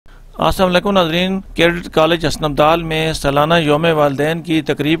अस्सलाम वालेकुम नाज़रीन, कैडेट कॉलेज हसनबदाल में सालाना यौम वालिदैन की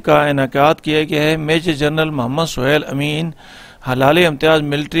तकरीब का इनेकाद किया गया है। मेजर जनरल मोहम्मद सुहेल अमीन हलाल इम्तियाज़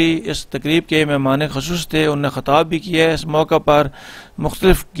मिलिट्री इस तकरीब के मेहमान ख़ुसूस थे। उन्होंने ख़ताब भी किया है। इस मौका पर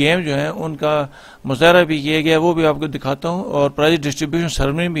मुख्तलिफ गेम जो हैं उनका मुज़ाहरा भी किया गया, वो भी आपको दिखाता हूँ, और प्राइज़ डिस्ट्रीब्यूशन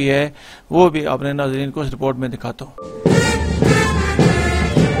सेरेमनी भी है, वो भी अपने नाज़रीन को इस रिपोर्ट में दिखाता हूँ।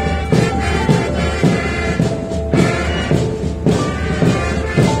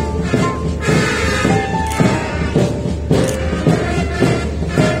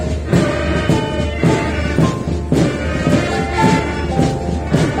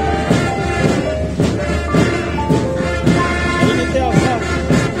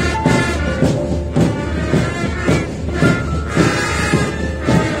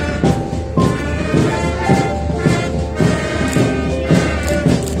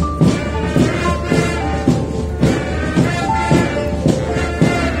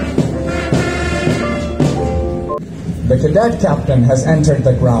 The cadet captain has entered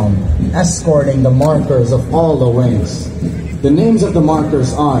the ground, escorting the markers of all the wings. The names of the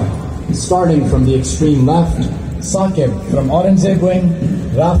markers are, starting from the extreme left, Saqib from Aurangzeb wing,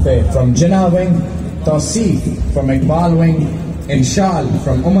 Rafe from Jinnah wing, Tawsif from Iqbal wing, Inshal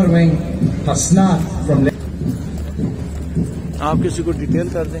from Umar wing, Hasnat from... आप किसी को detail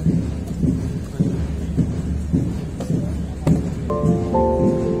कर दें।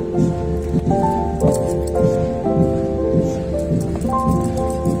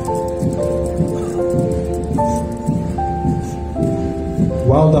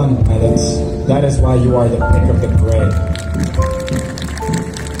 Well done, cadets. That is why you are the pick of the parade.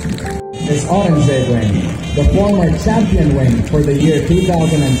 Is Aurangzeb wing, the former champion wing for the year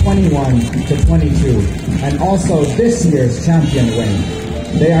 2021 to 22, and also this year's champion wing.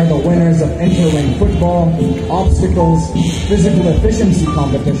 They are the winners of inter-wing football, obstacles, physical efficiency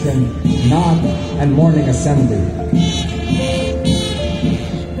competition, knot, and morning assembly.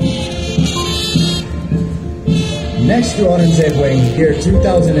 Next to Aurangzeb wing, year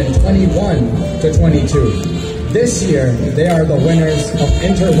 2021 to 22. This year, they are the winners of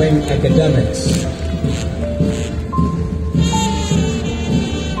inter-wing academics.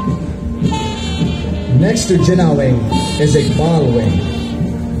 Next to Jinnah wing is Iqbal wing.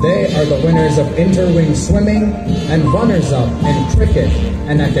 They are the winners of inter-wing swimming and runners-up in cricket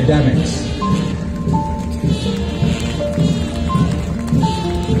and academics.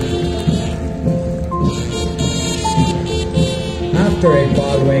 After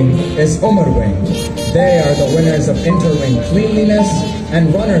Iqbal wing is Umar wing. They are the winners of inter-wing cleanliness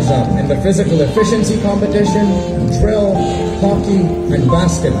and runners-up in the physical efficiency competition, drill, hockey, and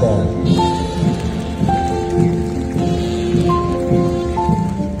basketball.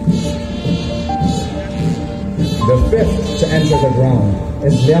 The fifth to enter the ground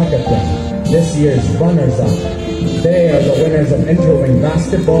is Liaquat wing, this year's runners-up. They are the winners of inter-wing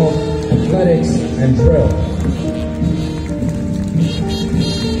basketball, athletics, and drill.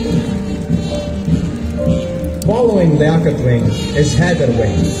 Following the Attock wing is Heather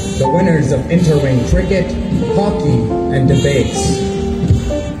wing, the winners of inter-wing cricket, hockey, and debates.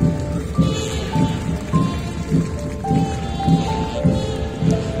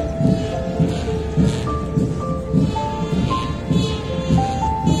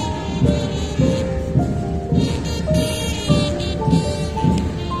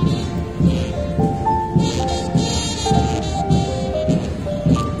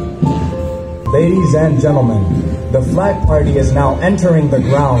 Ladies and gentlemen, the flag party is now entering the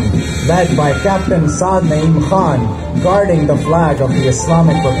ground, led by Captain Saad Naeem Khan, guarding the flag of the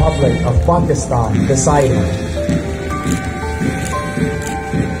Islamic Republic of Pakistan beside him.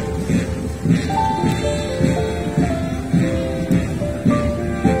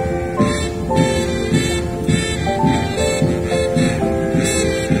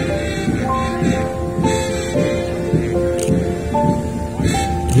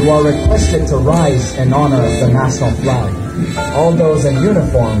 You are requested to rise in honor of the national flag. All those in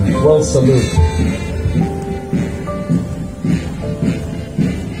uniform will salute.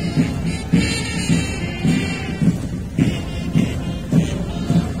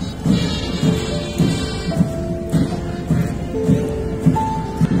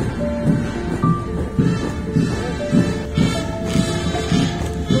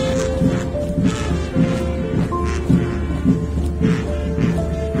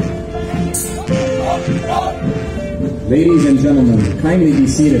 Ladies and gentlemen, kindly be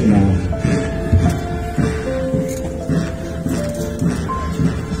seated now.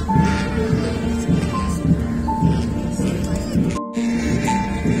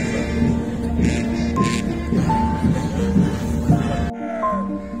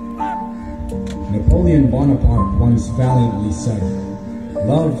 Napoleon Bonaparte once valiantly said,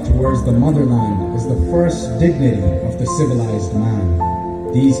 "Love towards the motherland is the first dignity of the civilized man."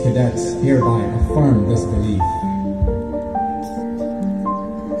 These cadets hereby affirm this belief.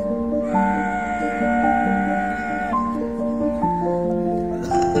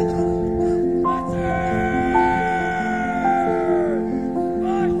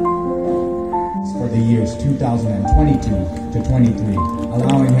 For the years 2022 to 23,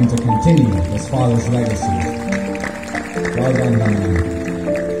 allowing him to continue his father's legacy. Well done, young man.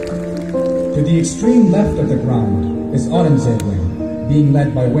 To the extreme left of the ground is Aurangzeb Wing, being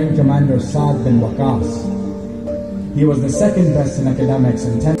led by Wing Commander Saad bin Waqas. He was the second best in academics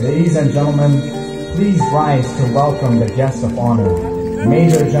in 10. Ladies and gentlemen, please rise to welcome the guest of honor,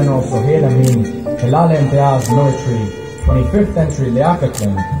 Major General Sohail Amin, Hilal-e-Imtiaz Military, 25th Entry Liaquat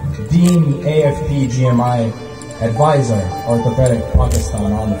Wing, Dean AFP GMI, Advisor, Orthopedic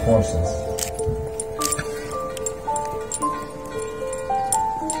Pakistan Armed Forces.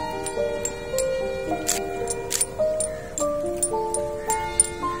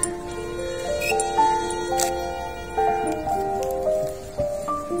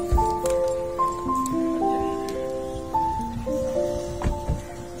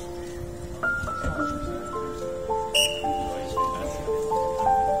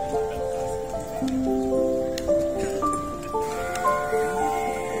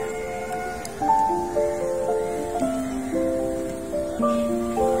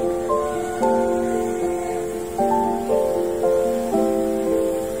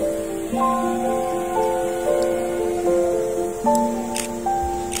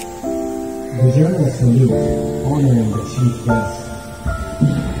 The general salute honoring the chief guest.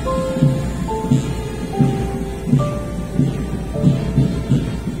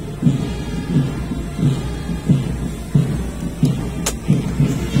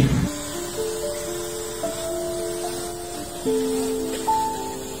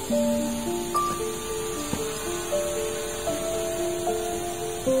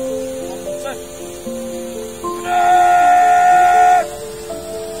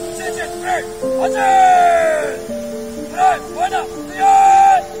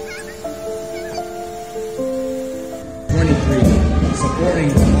 Supporting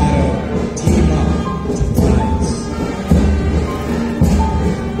the motto, Team Up to Rise.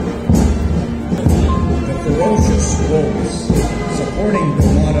 The ferocious wolves, supporting the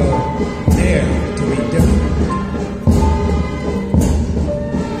motto, Dare to be different.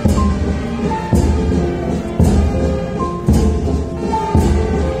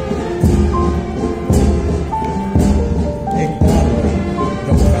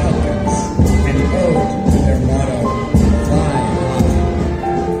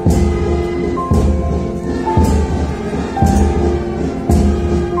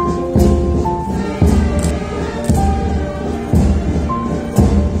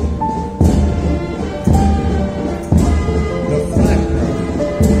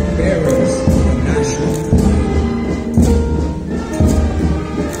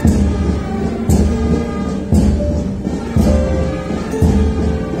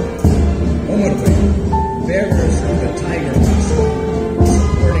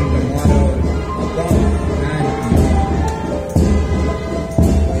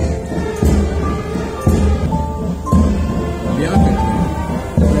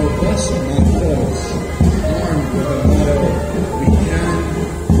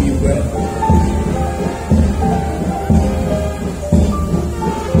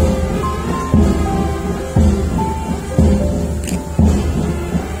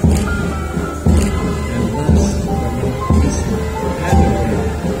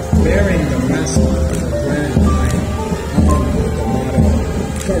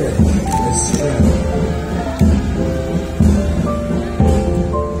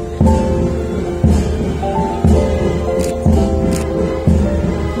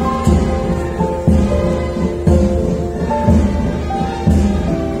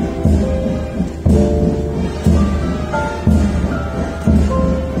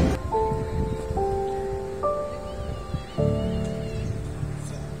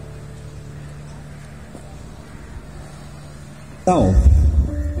 Self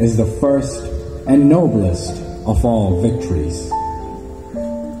is the first and noblest of all victories.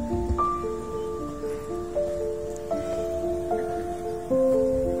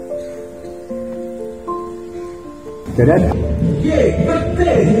 Cadet, ये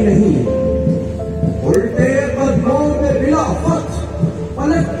करते ही नहीं, उल्टे कदमों पे बिलाफत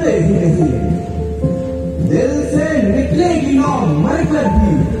पलटते ही नहीं, दिल से निकलेगी ना मरकर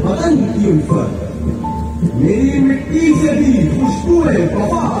भी वतन की उल्फत, मेरी मिट्टी से भी खुशबू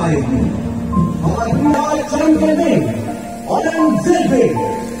वफा आएगी, our champion wing, orange wing.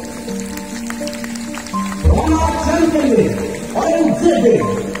 From our champion wing, orange wing.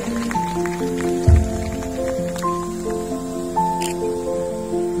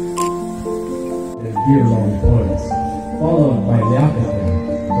 Year-long points, followed by Liakatin,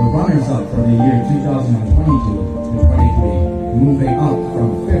 the runners-up for the year 2022-23, moving up from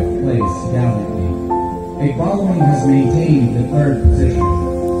 5th place gallantly. A following has maintained the 3rd position,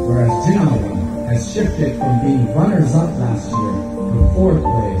 whereas Jinawan has shifted from being runners-up last year to 4th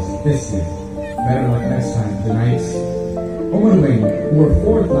place this year. Better luck next time, the Knights. Overwing, who were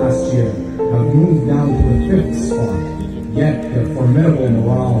 4th last year, have moved down to the 5th spot, yet their formidable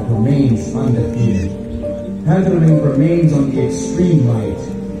morale remains undefeated. Heatherling remains on the extreme right,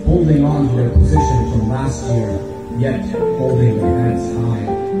 holding on to their position from last year, yet holding their heads high,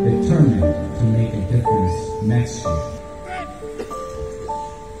 determined to make a difference next year.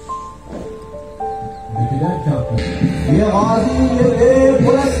 The cadet captain. ये गाजी ये तेरे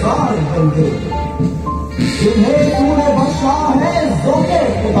पुरस्कार बंदे, जिन्हें तूने बख्शा है ज़ोके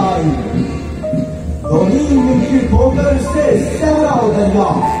खुदाई, दोही मिनकी ठोकर से सहरा दरिया,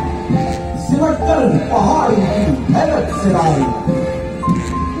 सिमटकर पहाड़ की हैरत सिराई।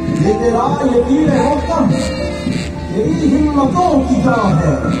 ये तेरा यकीन है हुक्म, तेरी हिम्मतों की जान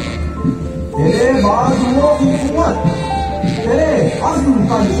है, तेरे बाजुओं की कुव्वत, तेरे अज़्म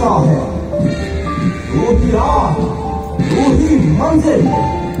का निशान है। तू ही राह, तू ही मंजिल,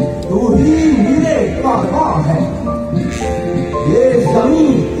 तू ही मेरे कारवां है। ये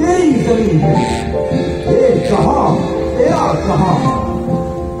जमीन तेरी जमीन है, ये जहां तेरा जहां है।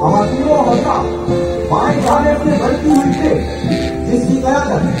 अवातीनों हल्का बाएं जाने से बढ़ती हुई से जिसकी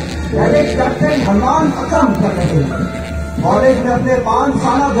कयादत कैडेट कैप्टन हनुमान अकरम कर रहे हैं। कॉलेज में अपने 5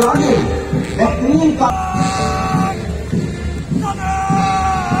 साल दौरान बेहतरीन का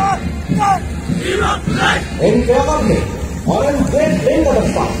इनके अगब में ऑरेंज ग्रेड विंग का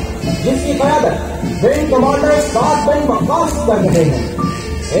दस्ता, जिसकी कयादत विंग कमांडर 7 विंग वकास कर रहे हैं।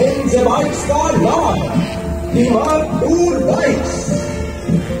 इन जेबाइट्स का नाम है टीमर टूर बाइट्स।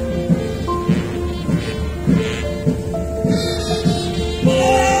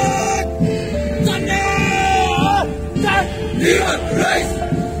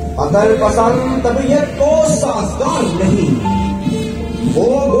 अगर पसंद तबीयत को साजगार नहीं, वो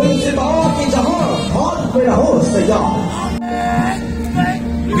गुलसिता की जहां हाथ में रहो सयार।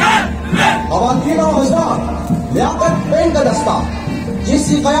 खवातीनों हज़रात, लियाकत विंग का दस्ता,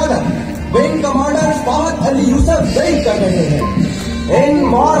 जिसकी क़यादत विंग कमांडर फहद अली यूसुफ वही कर रहे हैं। इन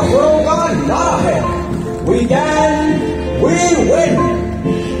मारखोरों का नारा है वी कैन वी विन।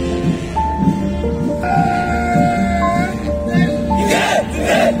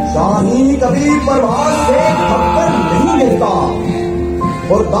 शाही कभी परवाज से थककर नहीं मिलता,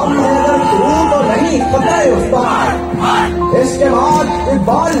 और दम है अगर तू तो नहीं खतरे उस्ताद। इसके बाद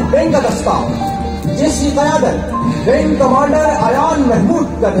इकबाल विंग का दस्ता, जिसकी क़यादत विंग कमांडर अयान महमूद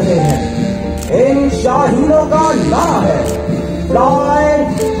कर रहे हैं। इन शाहीनों का नारा है फ्लाई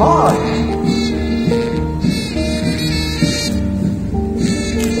हार्ड।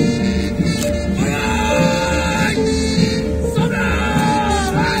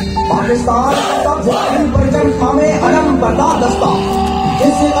 पाकिस्तान का जाहिर परचम थामे अलम बरदार दस्ता,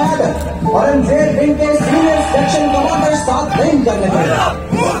 जिसकी क़यादत औरंगजेब विंग के सीनियर सेक्शन कमांडर 7 विंग कर रहे हैं।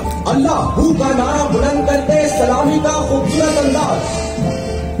 अल्लाह हू का नारा बुलंद करते सलामी का खूबसूरत अंदाज।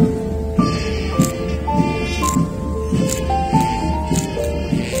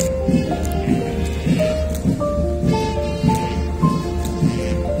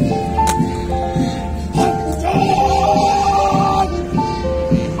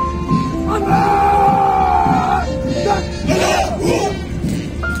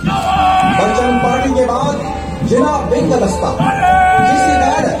 जिना विंग का दस्ता, जिसकी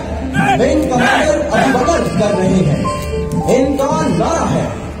क़यादत विंग कमांडर अबू बकर कर रहे हैं। इनका नारा है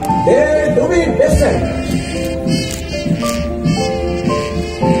dare to be decent.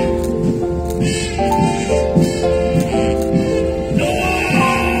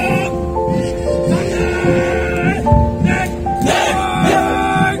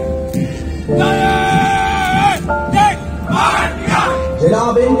 Jinnah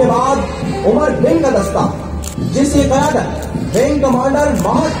wing के बाद उमर विंग का दस्ता, जिसकी क़यादत विंग कमांडर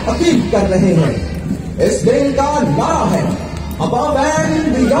महद अकीब कर रहे हैं। इस विंग का नारा है अबव एंड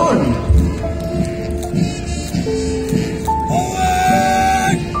बियॉन्ड।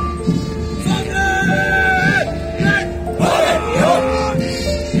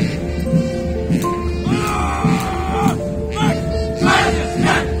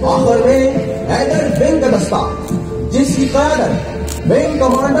 आखिर में हैदर विंग का दस्ता, जिसकी क़यादत विंग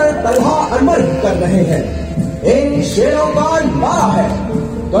कमांडर पर तलहा अमर कर रहे हैं। इन शेरों का नारा है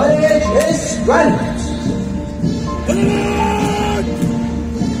courage is strength.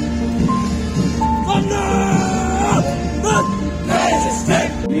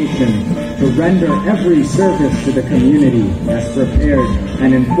 Nation to render every service to the community as prepared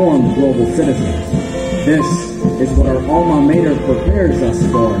and informed global citizens. This is what our alma mater prepares us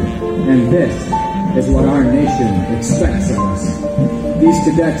for, and this is what our nation expects of us. These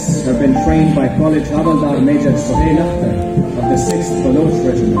cadets have been trained by College Havaldar Major Sohail Akhtar of the 6th Baloch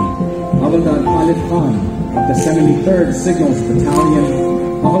Regiment, Havaldar Khalid Khan of the 73rd Signals Battalion,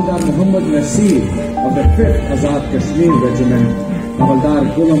 Havaldar Muhammad Nasir of the 5th Azad Kashmir Regiment, Havaldar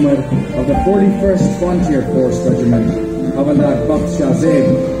Gul Umar of the 41st Frontier Force Regiment, Havaldar Bakht Shahzeb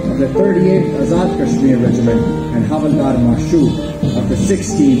of the 38th Azad Kashmir Regiment, and Havaldar Mashood of the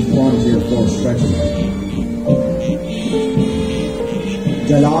 16th Frontier Force Regiment.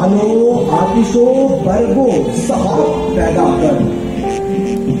 जलालो आतिशो बरगो सहाब पैदा कर,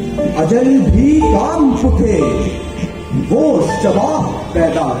 अजल भी काम उठे वो जवाब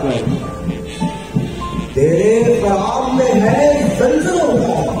पैदा कर। तेरे ख्याल में है जल्जलों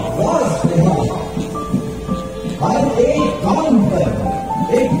का वास्ता, हर एक काम पर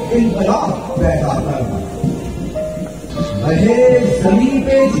एक इनकलाब पैदा कर। रहे जमीन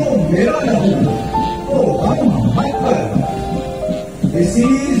पे जो मेरा नहीं तो हम मत कर, इसी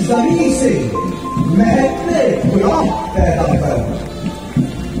जमीन से महकते गुलाब पैदा कर।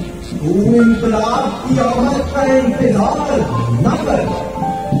 तू इनकलाब की आमद का इंतजार न कर,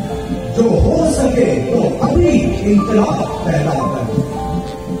 जो हो सके तो अभी इनकलाब पैदा कर।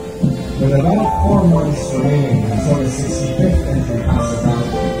 With about 4 months remaining until the 65th entry passes out,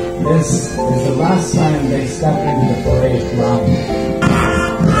 this is the last time they step into the parade ground.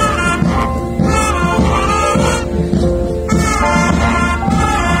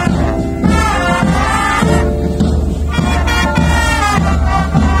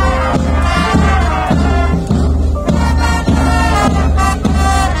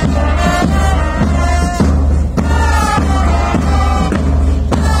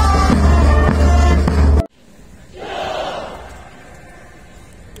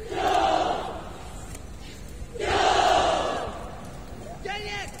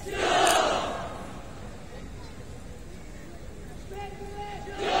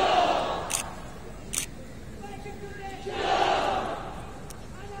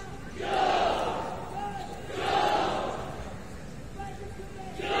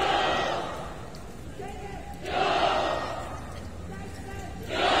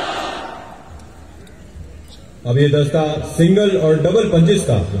 अब ये दस्ता सिंगल और डबल पंचेस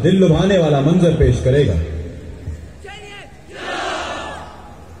का दिल लुभाने वाला मंजर पेश करेगा।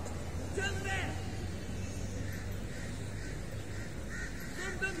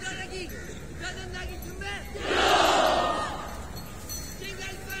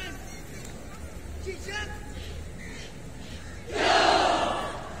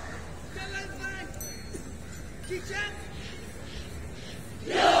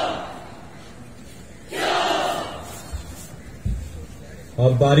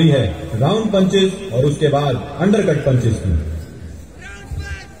 अब बारी है राउंड पंचेस और उसके बाद अंडरकट पंचेस की।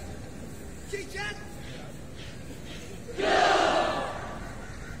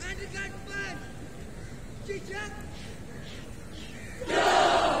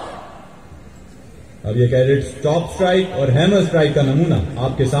 अब ये कैडेट्स टॉप स्ट्राइक और हैमर स्ट्राइक का नमूना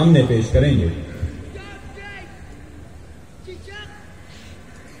आपके सामने पेश करेंगे।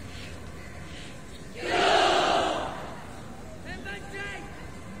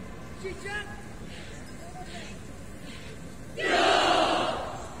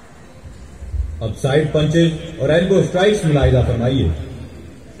 अब साइड पंचेज और एल्बो स्ट्राइक्स मुलाहिजा फरमाइए।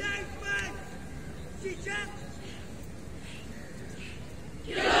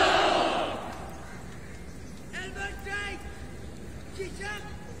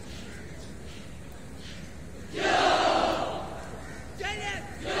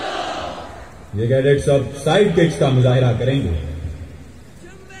 ये कैडेट्स अब साइड किक्स का मुजाहिरा करेंगे।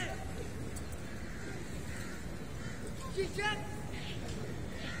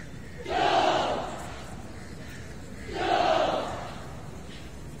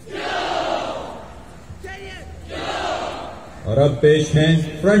 और अब पेश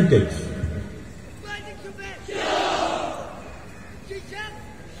हैं फ्रंट किक्स।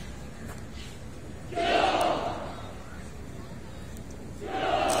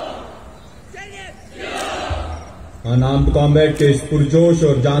 अनआर्म्ड कॉम्बैट के इस पुरजोश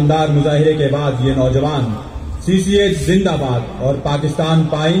और जानदार मुजाहिरे के बाद ये नौजवान सीसीएच जिंदाबाद और पाकिस्तान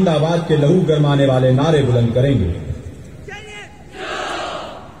पाइंदाबाद के लहू गरमाने वाले नारे बुलंद करेंगे।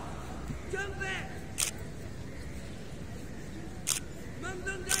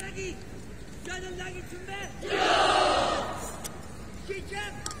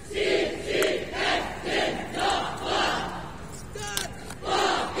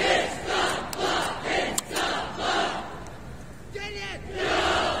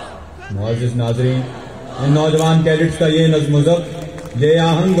 मुअज़्ज़िज़ नाज़रीन, इन नौजवान कैडेट्स का ये नज़्म-ओ-ज़ब्त, ये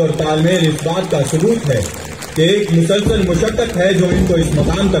आहंग और तालमेल इस बात का सबूत है कि एक मुसलसल मुशक्क़त है जो इनको इस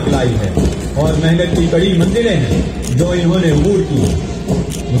मकाम तक लाई है और मेहनत की कड़ी मंजिलें हैं जो इन्होंने अबूर की।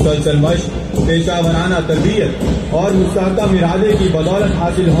 मुसलसल मश्क, पेशावराना तरबियत और मुस्तहकम इरादे की बदौलत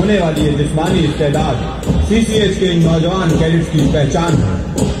हासिल होने वाली ये जिस्मानी इस्तेदाद CCH के इन नौजवान कैडेट्स की पहचान है।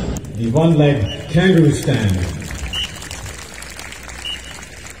 The one-leg kangaroo stand.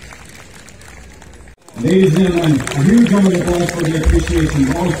 Ladies and gentlemen, a huge round of applause for the appreciation.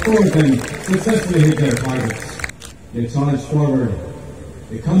 All four of them successfully hit their targets. They charged forward.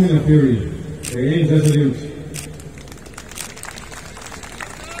 They come in a fury. They aim resolute.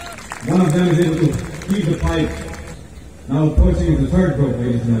 One of them is able to keep the pipe. Now approaching the third group,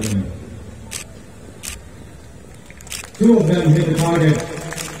 ladies and gentlemen. Two of them hit the target.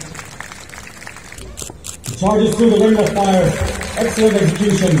 He charges through the ring of fire. Excellent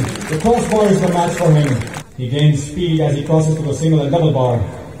execution. The crossbar is the match for him. He gains speed as he crosses to the single and double bar.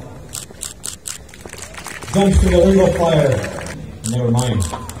 Jumps to the ring of fire. Never mind.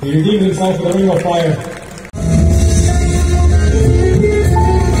 He redeems himself to the ring of fire.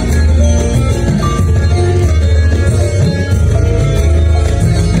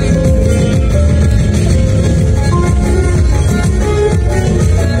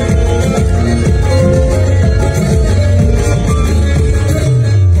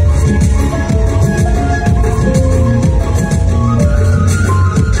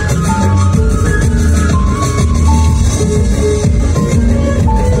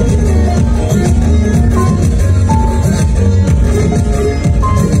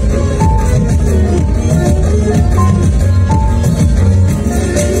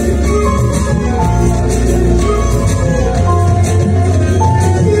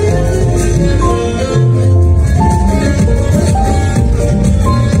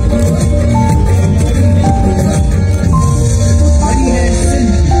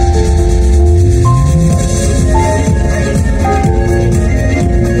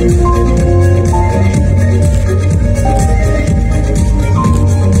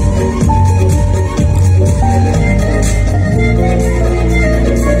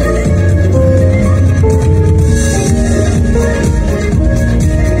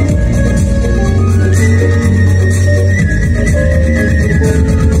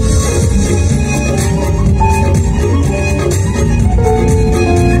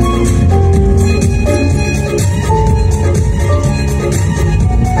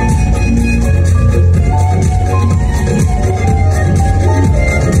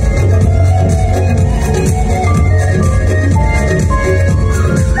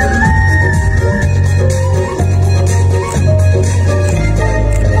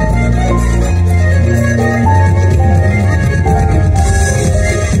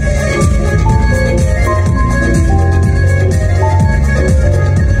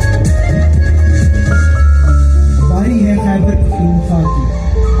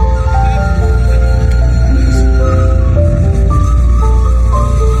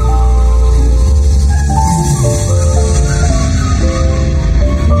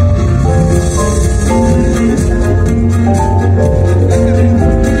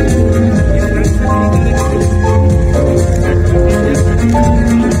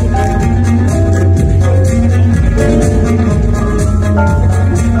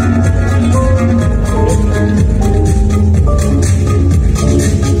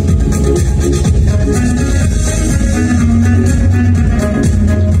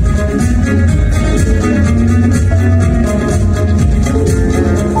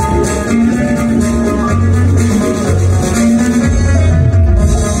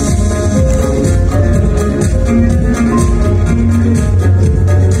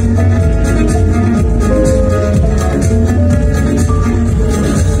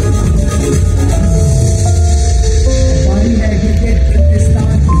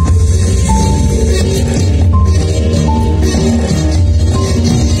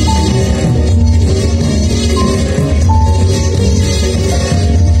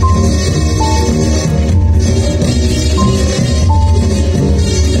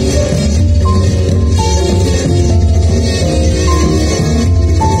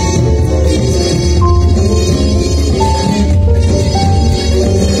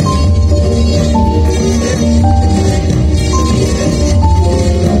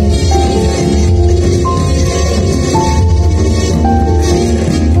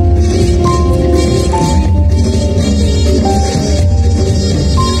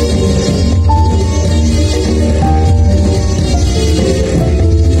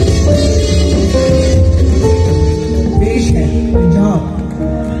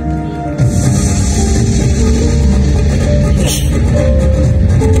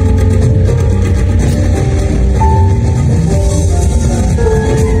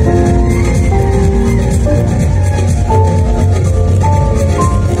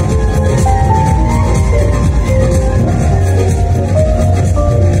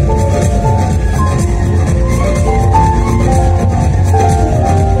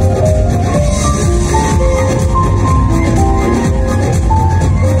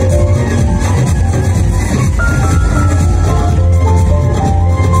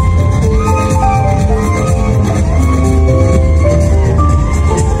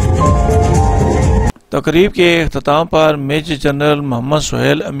 तकरीब के अख्ताम पर major general Mohammad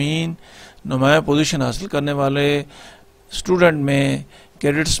Suhail अमीन नुमाया position हासिल करने वाले student में,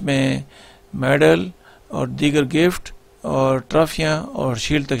 cadets में मेडल और दीगर गिफ्ट और ट्रॉफियाँ और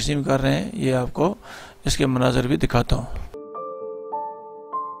शील्ड तकसीम कर रहे हैं। ये आपको इसके मनाज़र भी दिखाता हूँ।